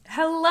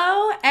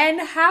Hello and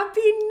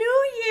Happy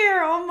New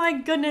Year. Oh my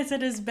goodness,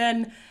 it has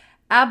been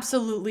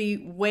absolutely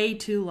way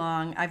too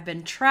long. I've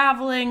been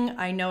traveling.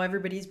 I know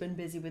everybody's been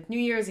busy with New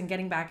Year's and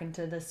getting back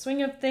into the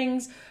swing of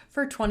things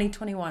for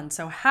 2021.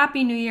 So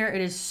Happy New Year.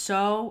 It is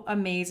so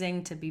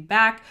amazing to be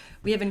back.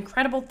 We have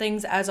incredible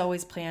things as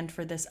always planned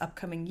for this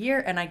upcoming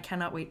year, and I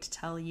cannot wait to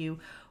tell you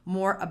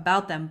more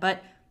about them.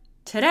 But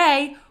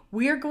today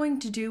we are going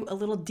to do a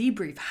little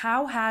debrief.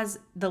 How has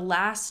the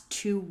last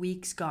 2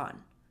 weeks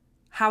gone?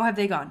 How have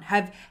they gone?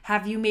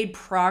 Have you made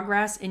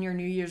progress in your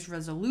New Year's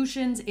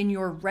resolutions, in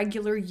your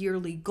regular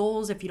yearly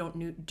goals if you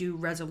don't do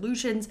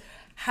resolutions?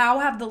 How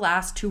have the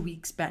last 2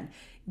 weeks been?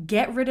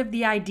 Get rid of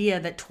the idea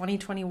that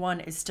 2021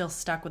 is still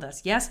stuck with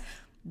us. Yes,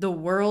 the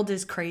world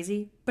is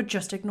crazy, but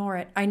just ignore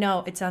it. I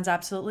know it sounds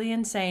absolutely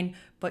insane,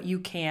 but you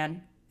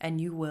can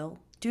and you will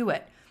do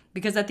it.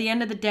 Because at the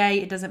end of the day,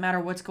 it doesn't matter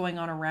what's going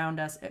on around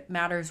us. It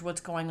matters what's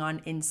going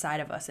on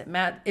inside of us. It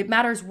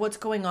matters what's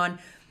going on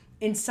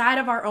inside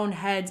of our own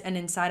heads and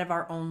inside of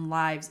our own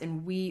lives,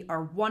 and we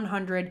are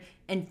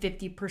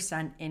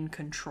 150% in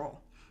control.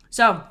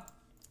 So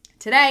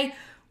today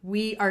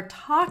we are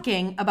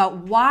talking about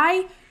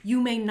why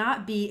you may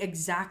not be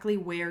exactly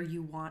where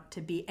you want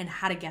to be and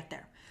how to get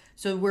there.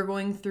 So we're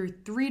going through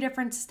 3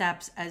 different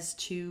steps as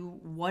to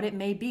what it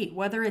may be,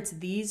 whether it's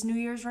these New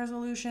Year's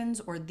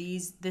resolutions or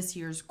this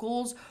year's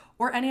goals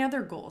or any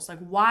other goals. Like,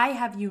 why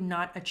have you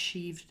not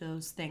achieved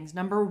those things?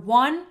 Number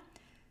 1,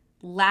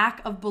 lack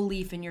of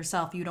belief in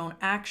yourself. You don't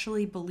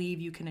actually believe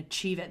you can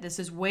achieve it. This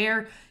is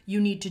where you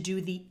need to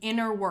do the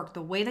inner work.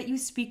 The way that you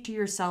speak to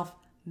yourself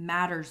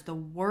matters. The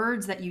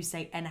words that you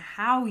say and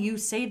how you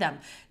say them,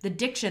 the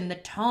diction, the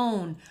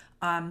tone,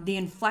 the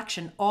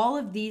inflection, all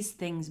of these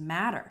things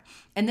matter.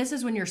 And this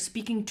is when you're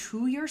speaking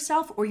to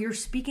yourself or you're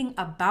speaking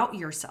about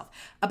yourself,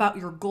 about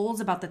your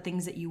goals, about the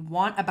things that you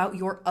want, about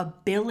your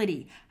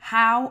ability.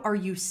 How are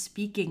you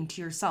speaking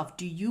to yourself?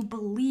 Do you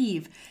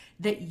believe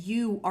that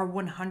you are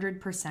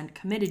 100%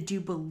 committed? Do you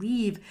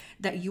believe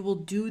that you will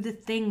do the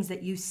things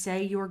that you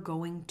say you're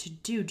going to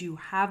do? Do you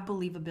have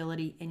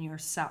believability in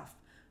yourself?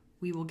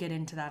 We will get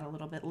into that a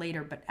little bit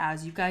later, but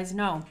as you guys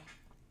know,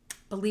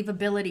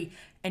 believability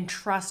and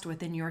trust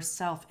within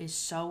yourself is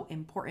so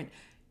important.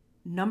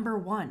 Number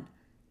 1,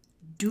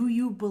 do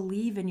you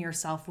believe in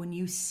yourself when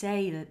you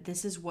say that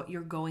this is what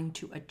you're going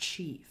to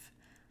achieve?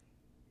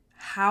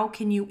 How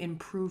can you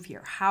improve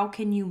here? How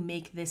can you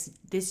make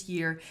this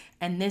year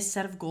and this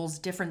set of goals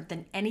different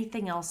than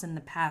anything else in the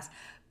past?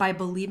 By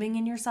believing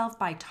in yourself,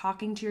 by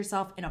talking to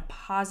yourself in a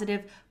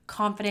positive,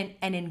 confident,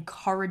 and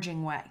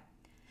encouraging way.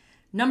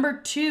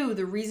 Number 2,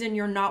 the reason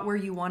you're not where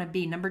you want to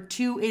be. Number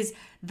 2 is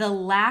the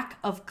lack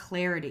of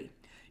clarity.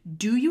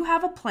 Do you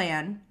have a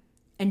plan?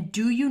 And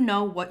do you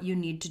know what you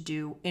need to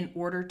do in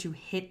order to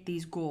hit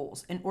these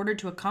goals, in order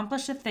to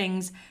accomplish the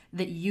things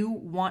that you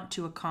want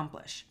to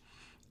accomplish?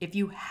 If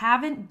you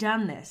haven't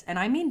done this, and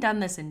I mean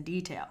done this in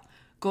detail,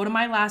 go to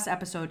my last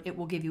episode. It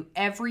will give you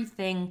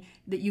everything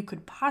that you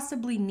could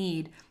possibly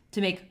need to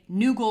make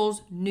new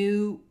goals,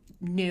 New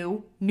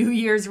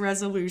Year's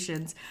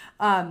resolutions.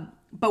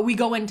 But we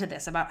go into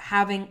this about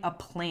having a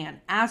plan.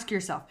 Ask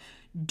yourself,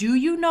 do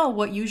you know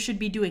what you should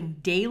be doing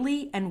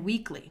daily and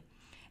weekly?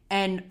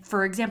 And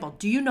for example,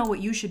 do you know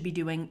what you should be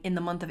doing in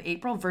the month of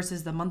April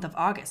versus the month of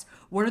August?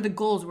 What are the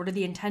goals? What are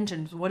the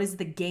intentions? What is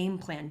the game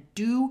plan?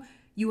 Do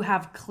you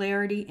have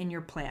clarity in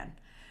your plan?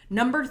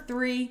 Number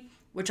 3,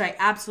 which I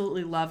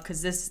absolutely love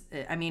because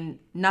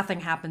nothing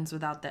happens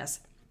without this.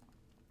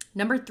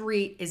 Number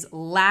 3 is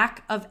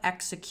lack of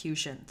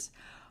executions.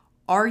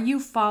 Are you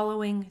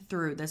following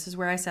through? This is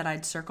where I said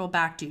I'd circle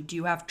back to. Do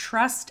you have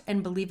trust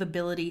and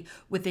believability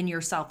within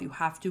yourself? You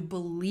have to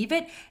believe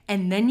it,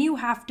 and then you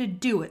have to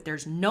do it.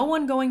 There's no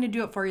one going to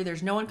do it for you.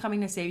 There's no one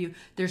coming to save you.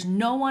 There's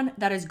no one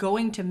that is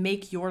going to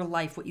make your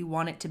life what you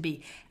want it to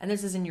be. And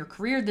this is in your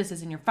career. This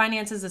is in your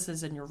finances. This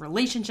is in your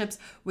relationships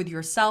with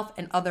yourself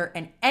and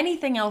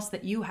anything else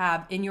that you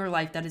have in your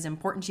life that is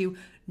important to you.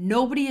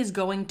 Nobody is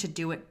going to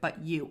do it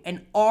but you.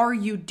 And are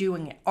you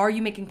doing it? Are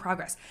you making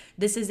progress?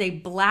 This is a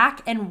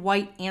black and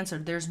white answer.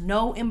 There's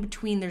no in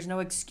between. There's no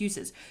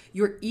excuses.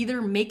 You're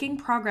either making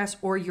progress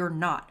or you're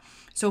not.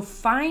 So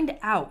find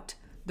out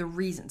the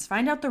reasons.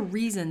 Find out the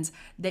reasons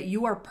that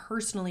you are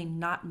personally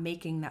not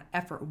making that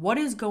effort. What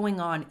is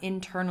going on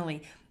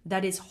internally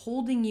that is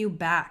holding you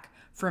back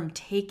from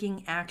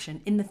taking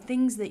action in the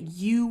things that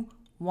you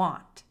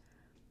want?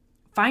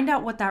 Find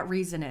out what that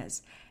reason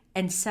is.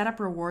 And set up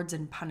rewards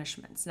and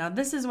punishments. Now,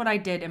 this is what I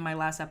did in my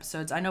last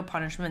episodes. I know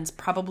punishments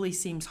probably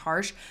seems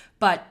harsh,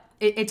 but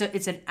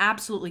it's an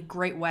absolutely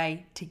great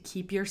way to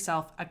keep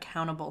yourself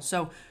accountable.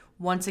 So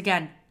once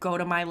again, go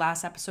to my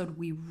last episode.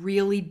 We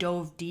really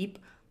dove deep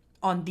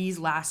on these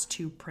last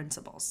 2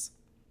 principles.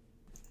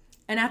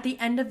 And at the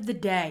end of the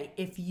day,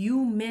 if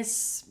you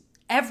miss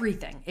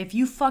everything, if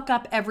you fuck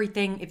up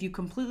everything, if you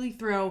completely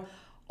throw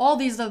all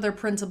these other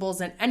principles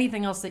and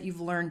anything else that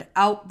you've learned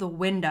out the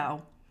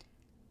window,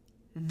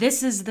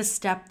 this is the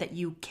step that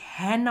you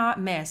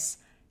cannot miss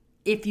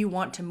if you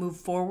want to move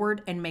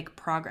forward and make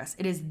progress.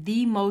 It is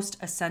the most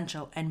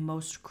essential and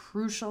most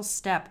crucial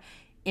step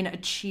in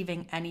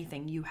achieving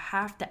anything. You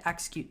have to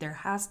execute. There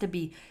has to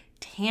be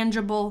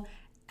tangible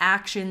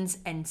actions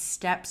and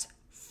steps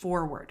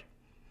forward.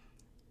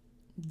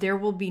 There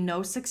will be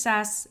no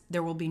success,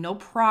 there will be no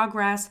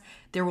progress,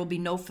 there will be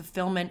no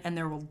fulfillment, and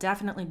there will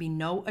definitely be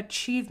no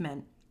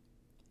achievement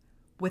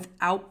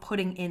without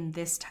putting in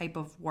this type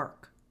of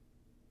work.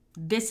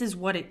 This is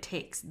what it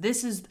takes.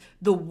 This is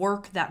the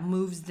work that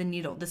moves the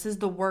needle. This is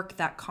the work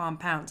that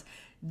compounds.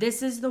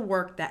 This is the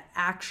work that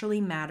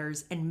actually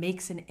matters and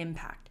makes an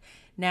impact.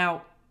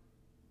 Now,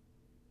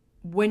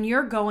 when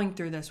you're going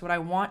through this, what I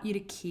want you to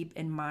keep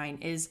in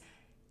mind is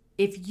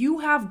if you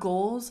have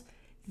goals,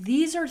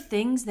 these are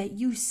things that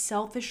you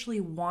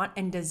selfishly want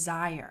and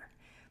desire.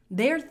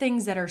 They're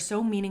things that are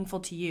so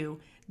meaningful to you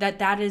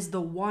that is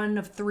the one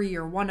of 3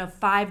 or one of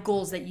 5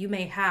 goals that you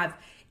may have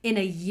in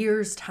a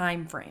year's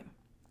time frame.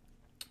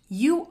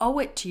 You owe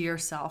it to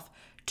yourself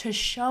to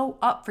show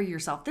up for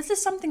yourself. This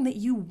is something that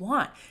you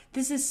want.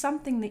 This is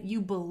something that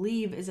you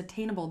believe is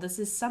attainable. This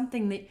is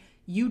something that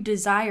you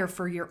desire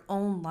for your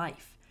own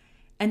life.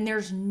 And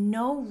there's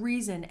no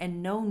reason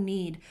and no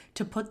need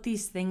to put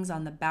these things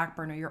on the back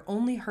burner. You're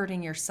only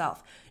hurting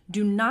yourself.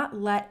 Do not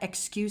let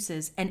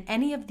excuses and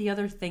any of the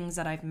other things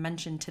that I've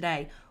mentioned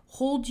today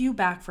hold you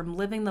back from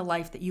living the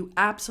life that you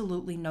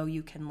absolutely know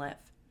you can live.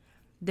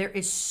 There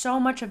is so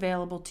much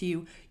available to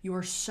you. You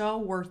are so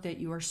worth it.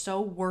 You are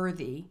so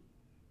worthy.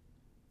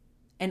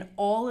 And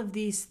all of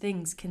these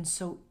things can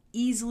so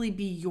easily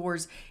be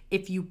yours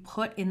if you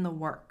put in the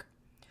work.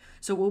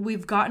 So what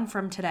we've gotten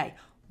from today,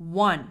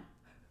 1,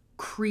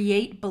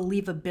 create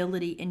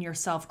believability in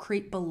yourself.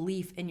 Create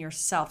belief in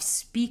yourself.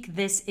 Speak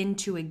this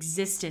into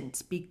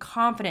existence. Be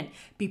confident.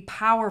 Be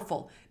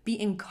powerful. Be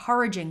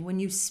encouraging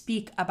when you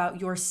speak about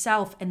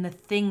yourself and the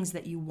things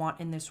that you want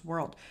in this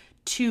world.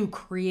 2,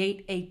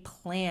 create a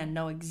plan.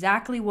 Know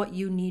exactly what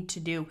you need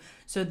to do.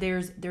 So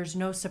there's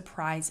no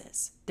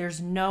surprises. There's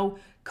no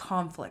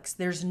conflicts.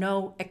 There's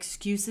no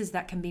excuses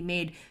that can be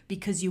made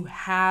because you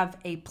have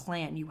a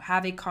plan. You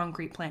have a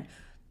concrete plan.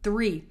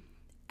 3,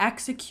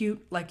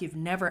 execute like you've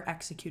never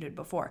executed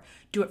before.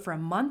 Do it for a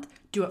month.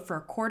 Do it for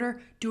a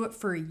quarter. Do it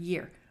for a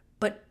year.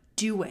 But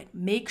do it.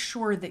 Make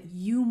sure that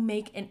you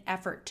make an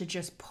effort to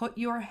just put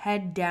your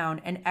head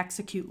down and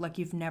execute like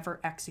you've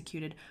never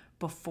executed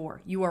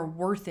before. You are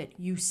worth it.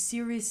 You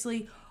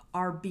seriously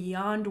are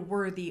beyond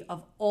worthy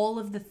of all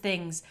of the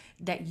things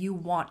that you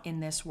want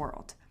in this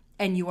world.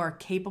 And you are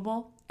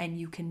capable and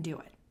you can do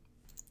it.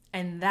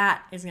 And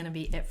that is going to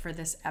be it for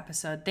this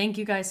episode. Thank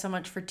you guys so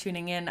much for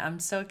tuning in. I'm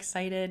so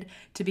excited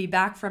to be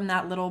back from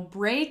that little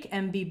break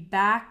and be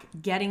back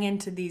getting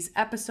into these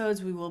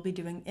episodes. We will be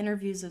doing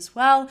interviews as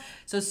well.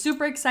 So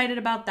super excited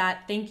about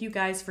that. Thank you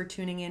guys for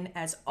tuning in.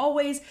 As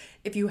always,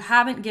 if you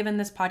haven't given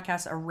this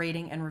podcast a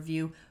rating and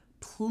review,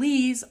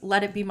 please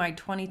let it be my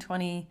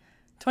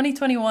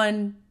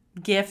 2021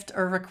 gift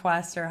or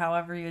request, or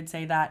however you would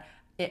say that.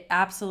 It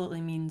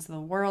absolutely means the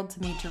world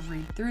to me to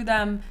read through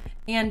them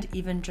and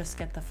even just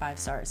get the 5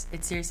 stars.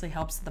 It seriously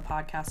helps the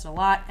podcast a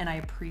lot and I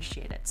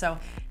appreciate it. So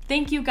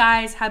thank you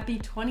guys. Happy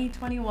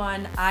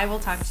 2021. I will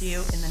talk to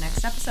you in the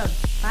next episode.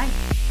 Bye.